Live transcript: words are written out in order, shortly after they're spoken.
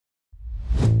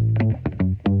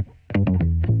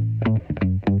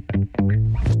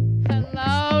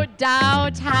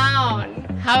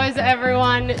How is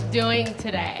everyone doing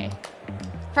today?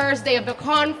 First day of the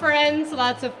conference,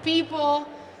 lots of people.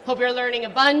 Hope you're learning a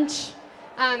bunch.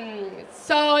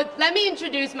 So let me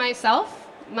introduce myself.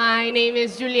 My name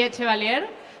is Juliette Chevalier.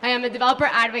 I am a developer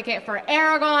advocate for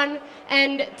Aragon,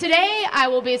 and today I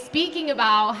will be speaking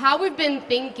about how we've been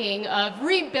thinking of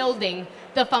rebuilding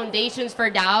the foundations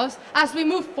for DAOs as we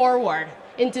move forward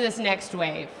into this next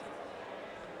wave.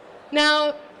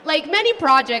 Now, like many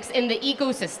projects in the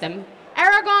ecosystem,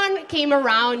 Aragon came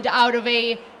around out of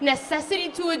a necessity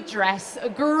to address a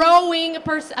growing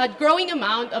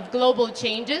amount of global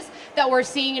changes that we're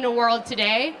seeing in the world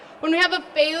today, when we have a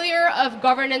failure of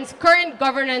current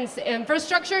governance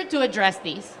infrastructure to address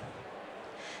these.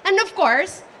 And of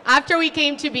course, after we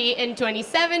came to be in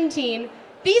 2017,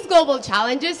 these global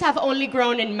challenges have only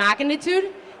grown in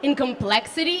magnitude, in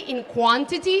complexity, in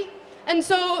quantity. And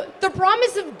so the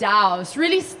promise of DAOs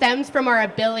really stems from our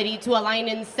ability to align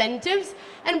incentives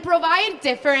and provide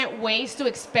different ways to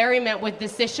experiment with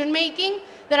decision-making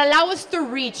that allow us to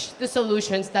reach the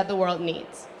solutions that the world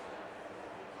needs.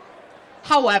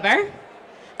 However,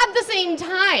 at the same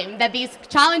time that these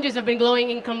challenges have been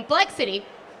growing in complexity,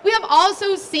 we have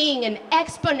also seen an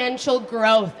exponential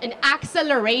growth and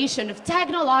acceleration of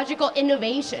technological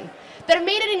innovation that have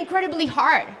made it incredibly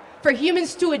hard for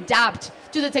humans to adapt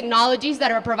to the technologies that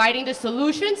are providing the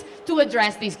solutions to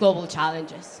address these global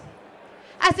challenges.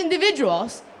 As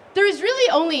individuals, there is really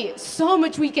only so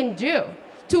much we can do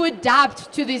to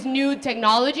adapt to these new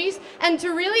technologies and to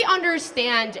really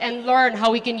understand and learn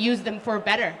how we can use them for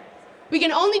better. We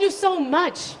can only do so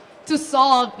much to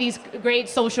solve these great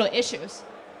social issues.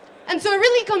 And so it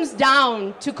really comes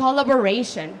down to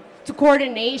collaboration, to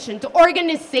coordination, to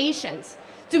organizations,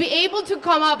 to be able to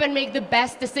come up and make the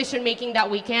best decision-making that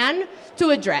we can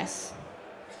to address.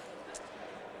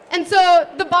 And so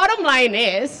the bottom line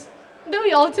is that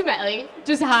we ultimately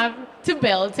just have to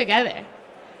build together.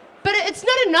 But it's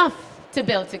not enough to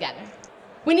build together.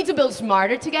 We need to build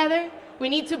smarter together. We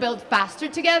need to build faster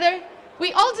together.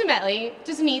 We ultimately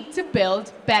just need to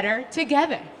build better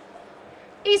together.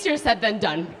 Easier said than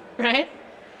done, right?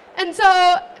 And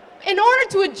so in order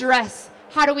to address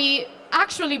how do we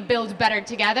actually build better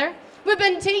together, we've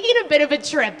been taking a bit of a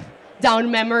trip down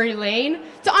memory lane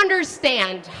to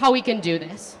understand how we can do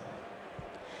this.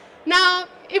 Now,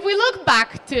 if we look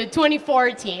back to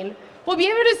 2014, we'll be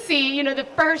able to see, the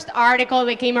first article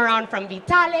that came around from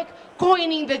Vitalik,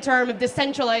 coining the term of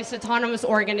decentralized autonomous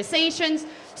organizations,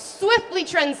 swiftly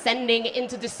transcending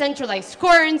into decentralized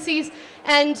currencies,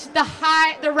 and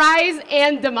the rise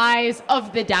and demise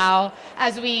of the DAO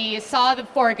as we saw the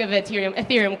fork of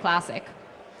Ethereum Classic.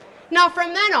 Now,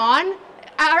 from then on,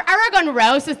 Aragon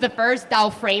rose as the first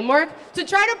DAO framework to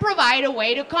try to provide a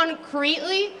way to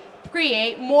concretely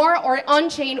create more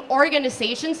on-chain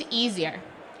organizations easier.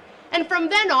 And from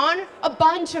then on, a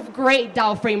bunch of great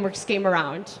DAO frameworks came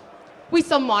around. We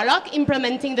saw Moloch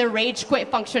implementing the rage quit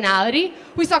functionality.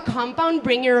 We saw Compound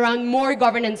bringing around more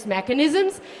governance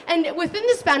mechanisms. And within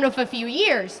the span of a few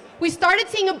years, we started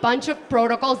seeing a bunch of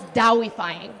protocols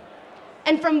DAOifying.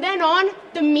 And from then on,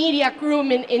 the media grew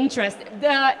in interest.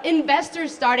 The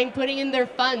investors started putting in their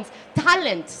funds.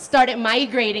 Talent started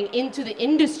migrating into the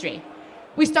industry.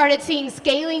 We started seeing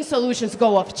scaling solutions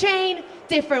go off-chain,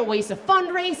 different ways of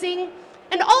fundraising.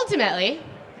 And ultimately,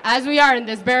 as we are in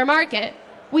this bear market,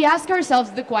 we ask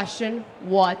ourselves the question,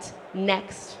 what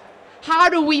next? How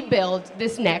do we build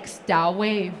this next DAO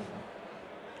wave?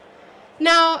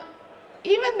 Now,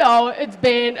 even though it's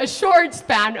been a short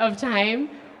span of time,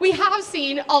 we have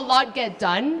seen a lot get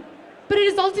done, but it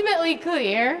is ultimately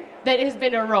clear that it has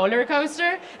been a roller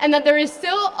coaster and that there is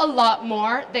still a lot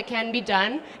more that can be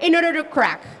done in order to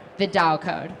crack the DAO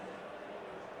code.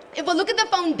 If we look at the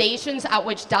foundations at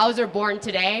which DAOs are born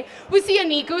today, we see an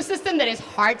ecosystem that is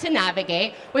hard to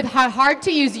navigate, with a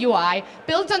hard-to-use UI,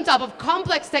 built on top of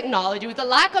complex technology, with a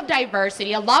lack of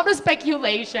diversity, a lot of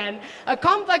speculation, a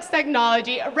complex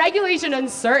technology, a regulation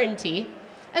uncertainty.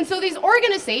 And so these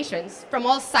organizations, from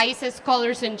all sizes,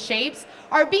 colors, and shapes,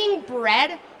 are being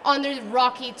bred on this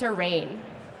rocky terrain.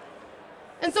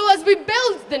 And so as we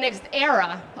build the next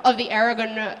era of the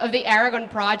Aragon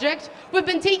project, we've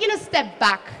been taking a step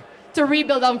back to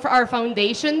rebuild on our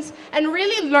foundations and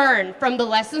really learn from the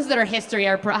lessons that our history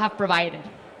have provided.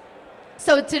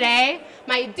 So today,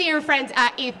 my dear friends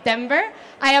at ETH Denver,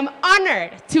 I am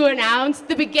honored to announce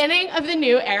the beginning of the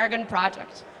new Aragon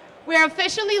project. We are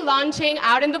officially launching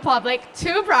out in the public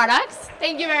 2 products.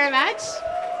 Thank you very much.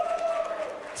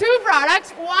 2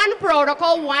 products, 1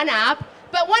 protocol, 1 app,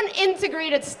 but 1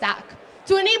 integrated stack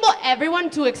to enable everyone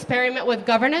to experiment with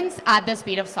governance at the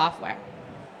speed of software.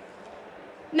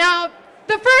 Now,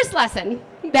 The first lesson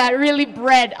that really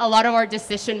bred a lot of our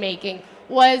decision making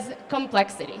was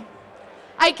complexity.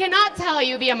 I cannot tell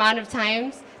you the amount of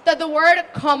times that the word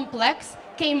complex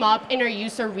came up in our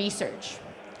user research.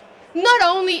 Not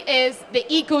only is the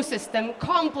ecosystem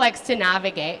complex to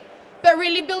navigate, but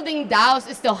really building DAOs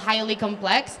is still highly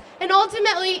complex, and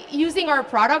ultimately using our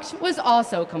product was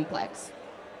also complex.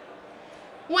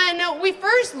 When we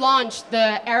first launched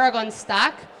the Aragon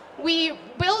stack, we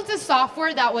built a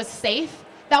software that was safe,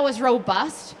 that was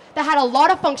robust, that had a lot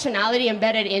of functionality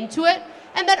embedded into it,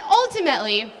 and that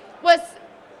ultimately was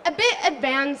a bit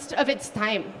advanced of its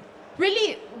time.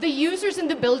 Really, the users and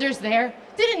the builders there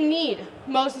didn't need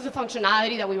most of the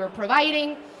functionality that we were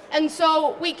providing, and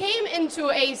so we came into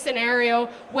a scenario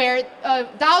where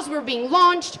DAOs were being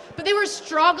launched, but they were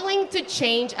struggling to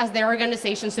change as their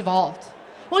organizations evolved.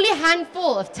 Only a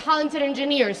handful of talented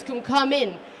engineers can come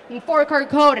in and fork our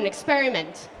code and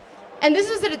experiment. And this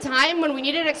was at a time when we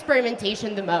needed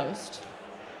experimentation the most.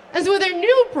 And so with our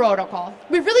new protocol,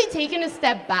 we've really taken a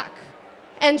step back.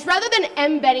 And rather than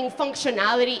embedding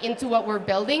functionality into what we're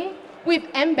building, we've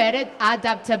embedded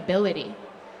adaptability.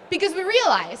 Because we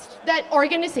realized that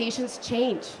organizations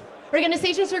change.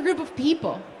 Organizations are a group of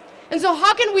people. And so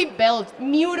how can we build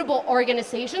mutable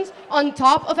organizations on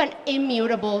top of an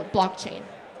immutable blockchain?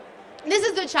 This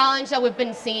is the challenge that we've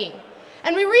been seeing.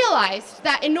 And we realized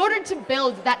that in order to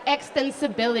build that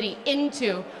extensibility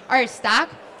into our stack,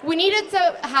 we needed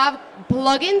to have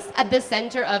plugins at the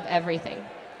center of everything.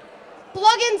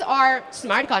 Plugins are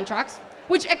smart contracts,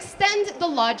 which extend the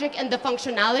logic and the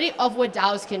functionality of what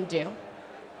DAOs can do.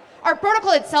 Our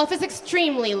protocol itself is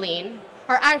extremely lean.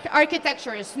 Our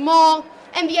architecture is small.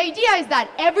 And the idea is that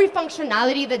every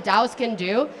functionality that DAOs can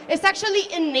do is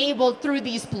actually enabled through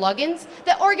these plugins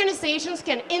that organizations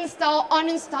can install,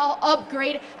 uninstall,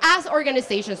 upgrade as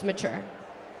organizations mature.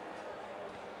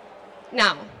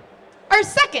 Now, our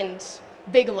second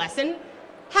big lesson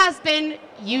has been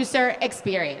user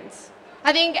experience.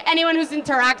 I think anyone who's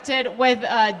interacted with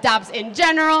dApps in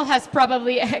general has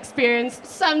probably experienced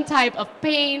some type of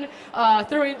pain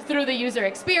through the user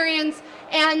experience.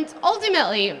 And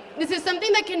ultimately, this is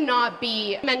something that cannot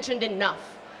be mentioned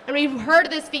enough. And we've heard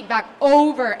this feedback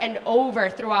over and over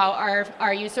throughout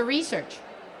our user research.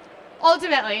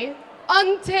 Ultimately,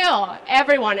 until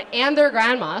everyone and their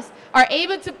grandmas are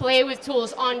able to play with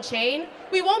tools on-chain,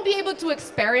 we won't be able to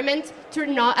experiment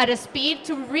at a speed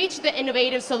to reach the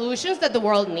innovative solutions that the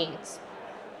world needs.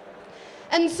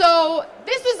 And so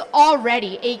this was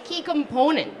already a key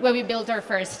component when we built our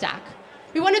first stack.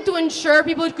 We wanted to ensure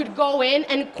people could go in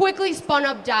and quickly spun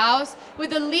up DAOs with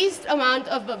the least amount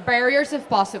of barriers if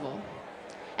possible.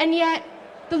 And yet,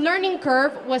 the learning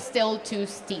curve was still too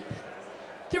steep.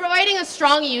 Through providing a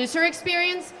strong user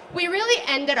experience, we really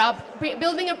ended up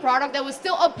building a product that was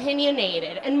still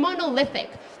opinionated and monolithic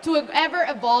to an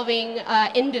ever-evolving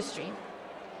industry.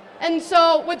 And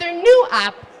so with our new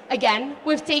app, again,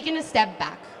 we've taken a step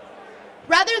back.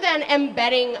 Rather than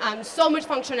embedding so much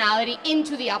functionality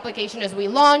into the application as we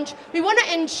launch, we want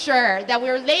to ensure that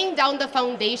we're laying down the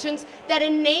foundations that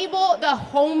enable the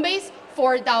home base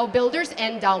for DAO builders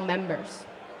and DAO members.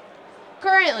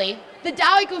 Currently, the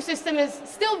DAO ecosystem is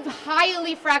still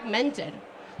highly fragmented.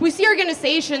 We see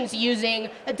organizations using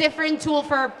a different tool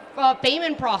for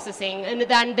payment processing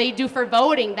than they do for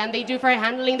voting, than they do for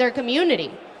handling their community.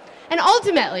 And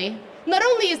ultimately, not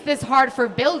only is this hard for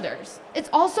builders, it's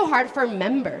also hard for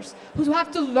members who have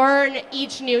to learn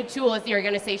each new tool as the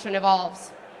organization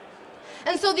evolves.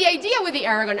 And so the idea with the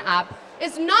Aragon app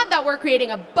is not that we're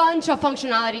creating a bunch of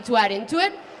functionality to add into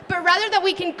it, but rather that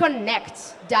we can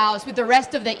connect DAOs with the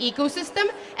rest of the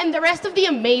ecosystem and the rest of the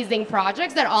amazing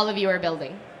projects that all of you are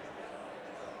building.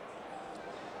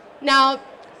 Now,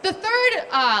 the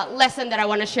third lesson that I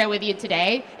want to share with you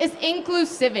today is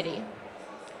inclusivity.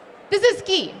 This is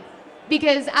key,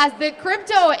 because as the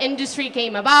crypto industry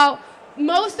came about,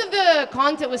 most of the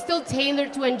content was still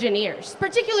tailored to engineers,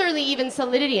 particularly even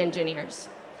Solidity engineers.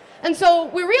 And so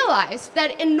we realized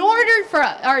that in order for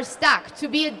our stack to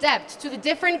be adept to the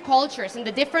different cultures and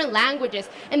the different languages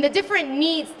and the different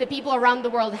needs that people around the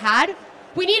world had,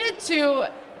 we needed to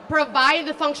provide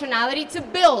the functionality to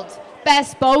build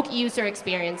bespoke user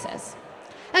experiences.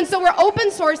 And so we're open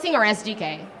sourcing our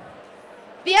SDK.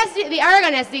 The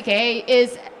Aragon SDK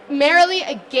is merely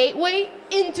a gateway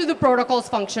into the protocol's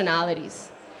functionalities.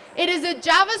 It is a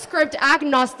JavaScript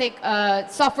agnostic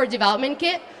software development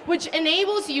kit which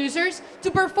enables users to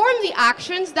perform the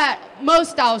actions that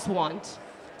most DAOs want.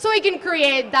 So we can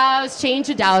create DAOs, change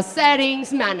the DAO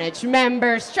settings, manage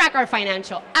members, track our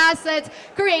financial assets,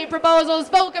 create proposals,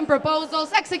 vote on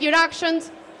proposals, execute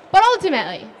actions. But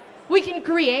ultimately, we can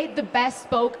create the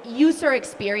bespoke user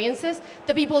experiences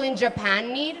that people in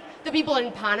Japan need, that people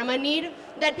in Panama need,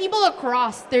 that people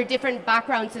across their different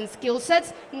backgrounds and skill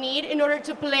sets need in order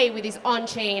to play with this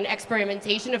on-chain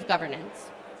experimentation of governance.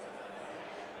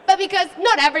 But because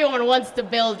not everyone wants to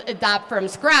build a DApp from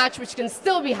scratch, which can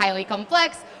still be highly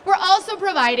complex, we're also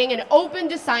providing an open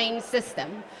design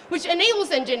system, which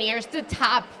enables engineers to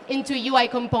tap into UI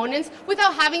components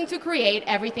without having to create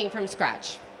everything from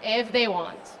scratch, if they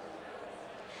want.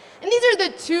 And these are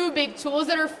the two big tools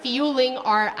that are fueling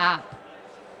our app.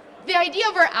 The idea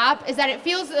of our app is that it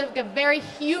feels like a very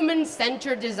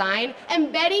human-centered design,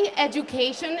 embedding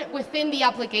education within the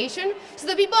application so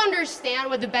that people understand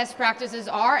what the best practices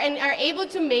are and are able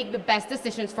to make the best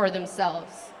decisions for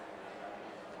themselves.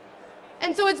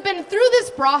 And so it's been through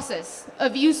this process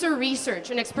of user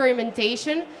research and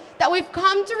experimentation that we've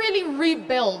come to really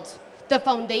rebuild the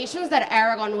foundations that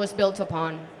Aragon was built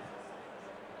upon.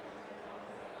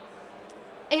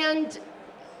 And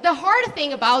the hard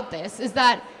thing about this is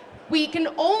that we can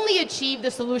only achieve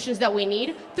the solutions that we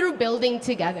need through building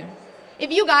together.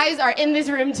 If you guys are in this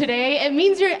room today, it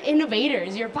means you're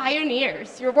innovators, you're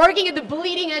pioneers, you're working at the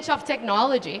bleeding edge of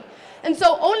technology. And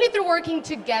so only through working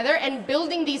together and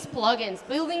building these plugins,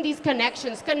 building these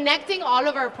connections, connecting all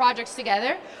of our projects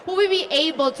together, will we be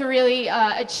able to really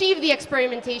achieve the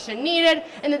experimentation needed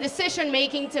and the decision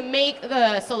making to make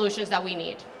the solutions that we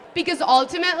need. Because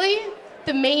ultimately,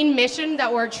 the main mission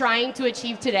that we're trying to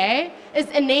achieve today is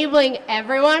enabling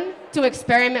everyone to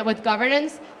experiment with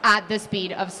governance at the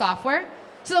speed of software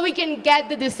so that we can get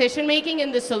the decision making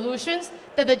and the solutions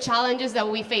that the challenges that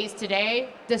we face today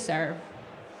deserve.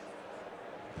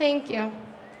 Thank you.